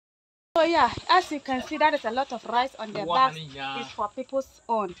So yeah, as you can see, that is a lot of rice on the back. It's for people's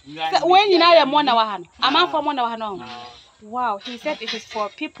own. So when you know your mona wahano, a man for mona wahano. Wow, he said it is for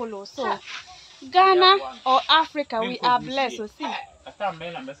people also. Ghana or Africa, we are blessed. So see,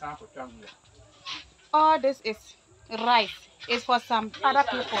 all this is rice. It's for some other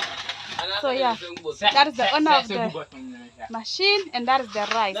people. So yeah, that is the owner of the machine, and that is the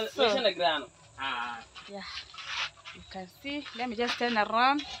rice. So yeah, you can see. Let me just turn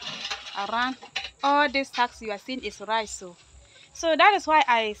around. All these sacks you are seeing is rice. So that is why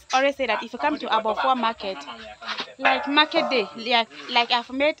I always say that if you come to Abofua market, like market day, like I've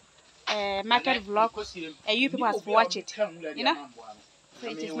made a market vlog, and you people have watched it, you know. So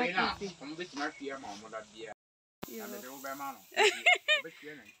it is not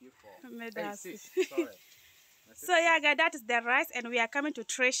easy. So yeah, guys, that is the rice, and we are coming to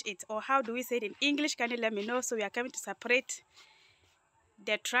thresh it, or how do we say it in English? Can you let me know? So we are coming to separate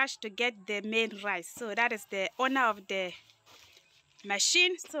the trash to get the main rice. So that is the owner of the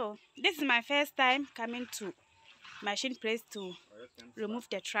machine. So this is my first time coming to machine place to remove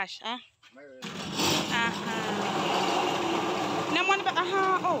the trash. Oh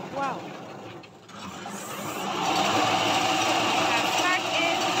wow.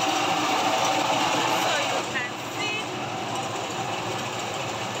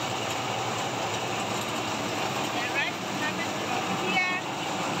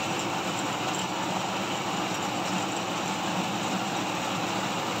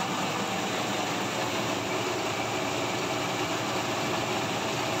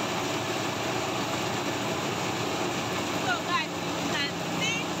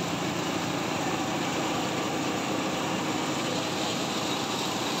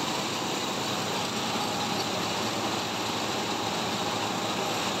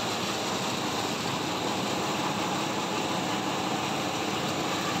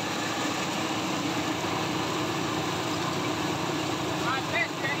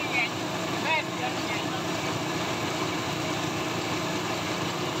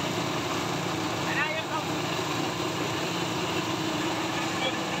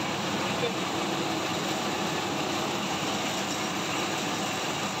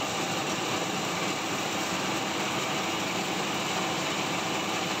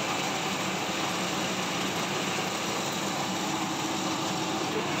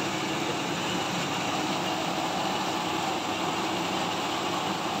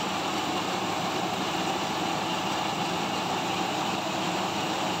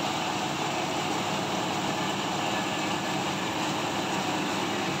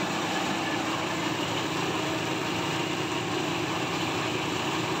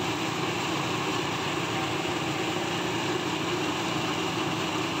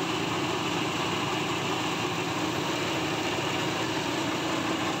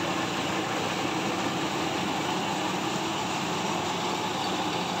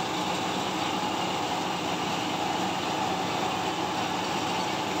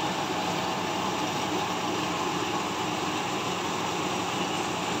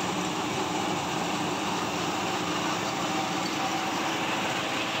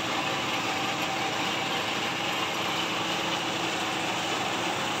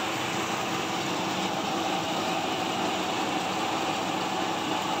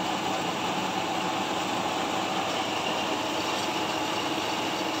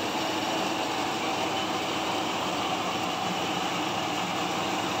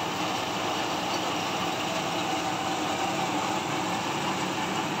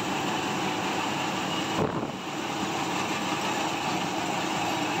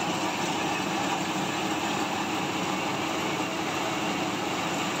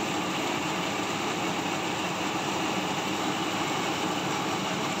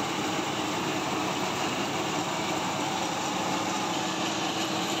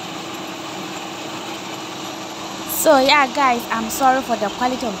 So yeah guys, I'm sorry for the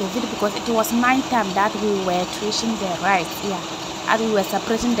quality of the video because it was my time that we were threshing the rice, and we were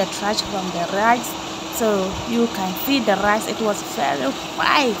separating the trash from the rice. So you can see the rice, it was very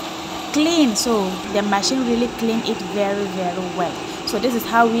white, clean. So the machine really cleaned it very well. So this is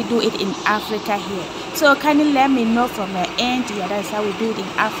how we do it in Africa here. So can you let me know from the end? Yeah, that's how we do it in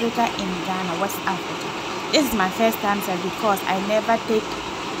Africa, in Ghana, West Africa. This is my first time, sir, because I never take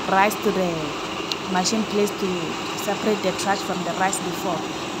rice to the machine place to separate the trash from the rice before.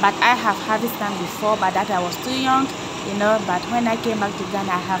 But I have harvested them before, but that I was too young, you know. But when I came back to Ghana,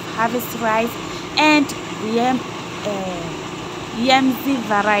 I have harvested rice and yamzi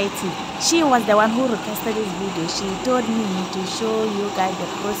variety. She was the one who requested this video. She told me to show you guys the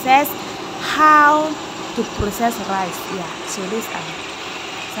process, how to process rice. Yeah, so this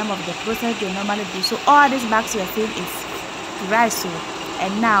some of the process they normally do. So all these bags we are seeing is rice. So,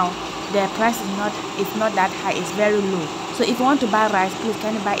 and now the price is not that high, it's very low. So if you want to buy rice, please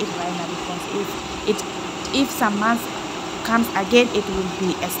can you buy it right now, because if some months comes again, it will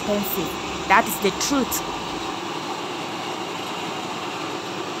be expensive. That is the truth.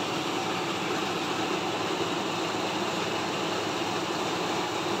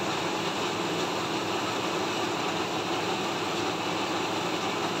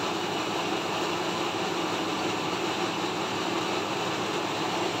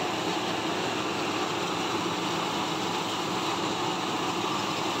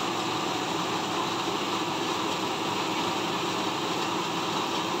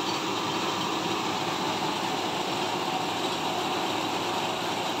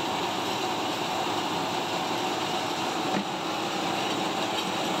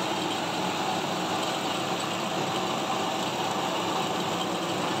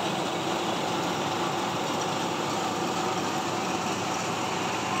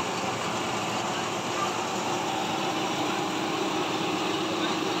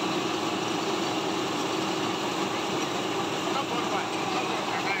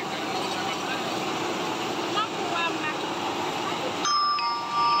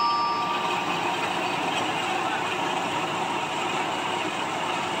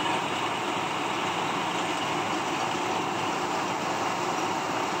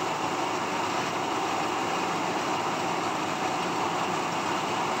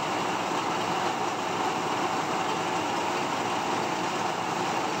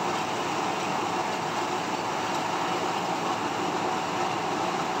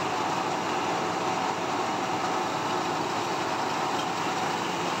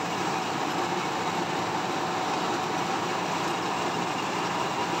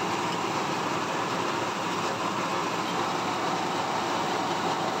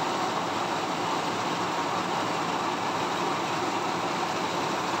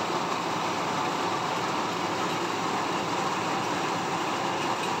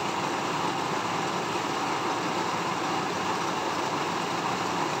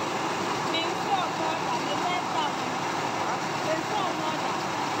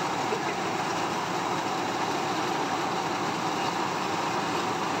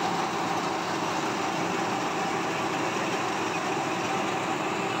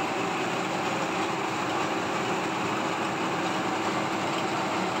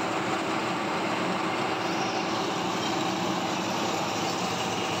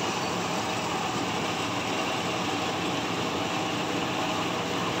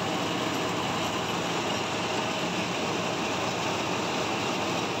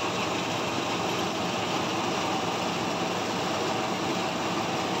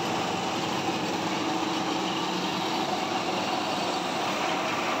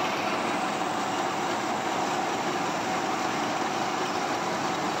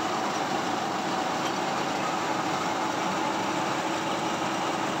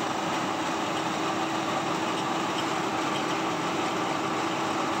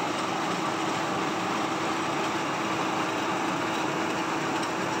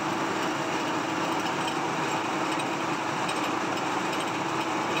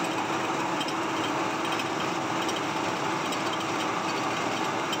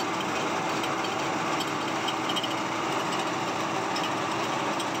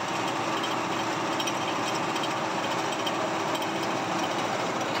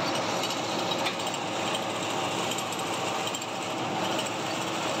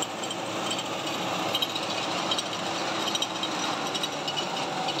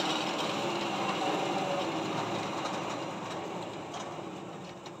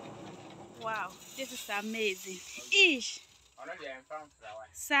 Wow, this is amazing. Ish.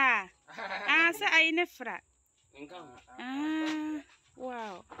 Sir. Sir, I never.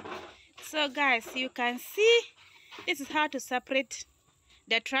 Wow. So guys, you can see this is how to separate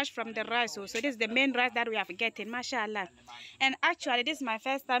the trash from the rice. So this is the main rice that we have getting, mashallah. And actually this is my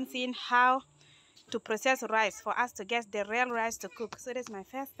first time seeing how to process rice for us to get the real rice to cook. So this is my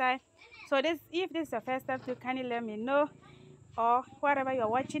first time. So if this is your first time too, can you let me know, or wherever you're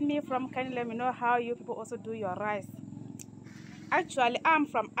watching me from, can you let me know how you people also do your rice? Actually, I'm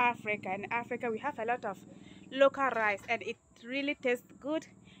from Africa. In Africa we have a lot of local rice and it really tastes good,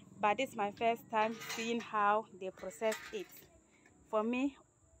 but it's my first time seeing how they process it. For me,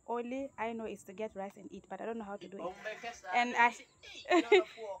 only I know is to get rice and eat, but I don't know how to do it. And I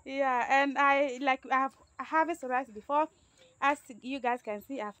yeah, and I harvested rice before. As you guys can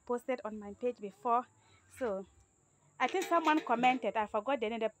see, I've posted on my page before. So I think someone commented, I forgot the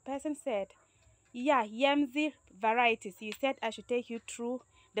name. The person said, yeah, Yemzi varieties. You said I should take you through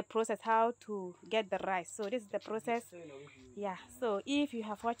the process how to get the rice. So this is the process. Yeah, so if you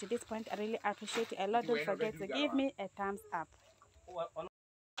have watched this point, I really appreciate it a lot. Don't forget to give me a thumbs up.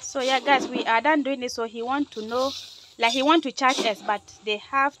 So yeah guys, we are done doing this. So he want to know, like he want to charge us, but they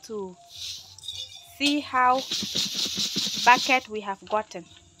have to see how bucket we have gotten.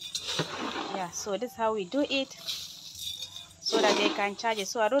 Yeah, so this is how we do it, so that they can charge it.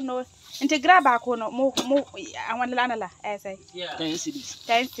 So I don't know. Into grab back on more I want to I say. Yeah. 10 cities.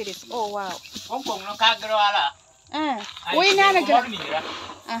 10 cities. Oh wow. We never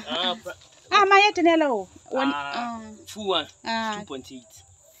my yet hello. One full one 2.8.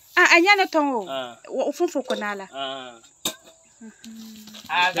 I know tongue. Konala.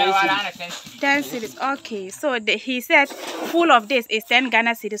 10 cities. Okay, so he said full of this is 10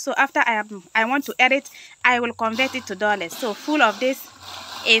 Ghana cities. So after I want to edit, I will convert it to dollars. So full of this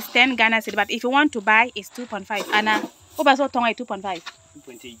is 10 Ghana cities, but if you want to buy, it's 2.5. Anna, what about 2.5? 2.8.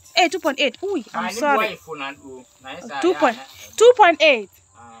 Hey, 2.8. Ooh, I'm sorry. 2.8.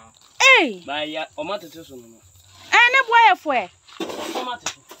 Hey. Buy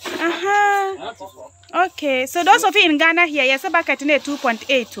okay, so those of you in Ghana here, yes, back at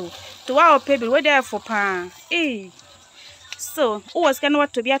 2.8 to our people, we're there for pan. Eh. So, who was going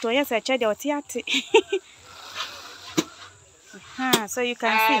to be at yes, I checked your theatre. So you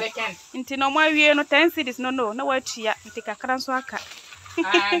can see. Into no more, we are not 10 cities, no, what here, take a transfer.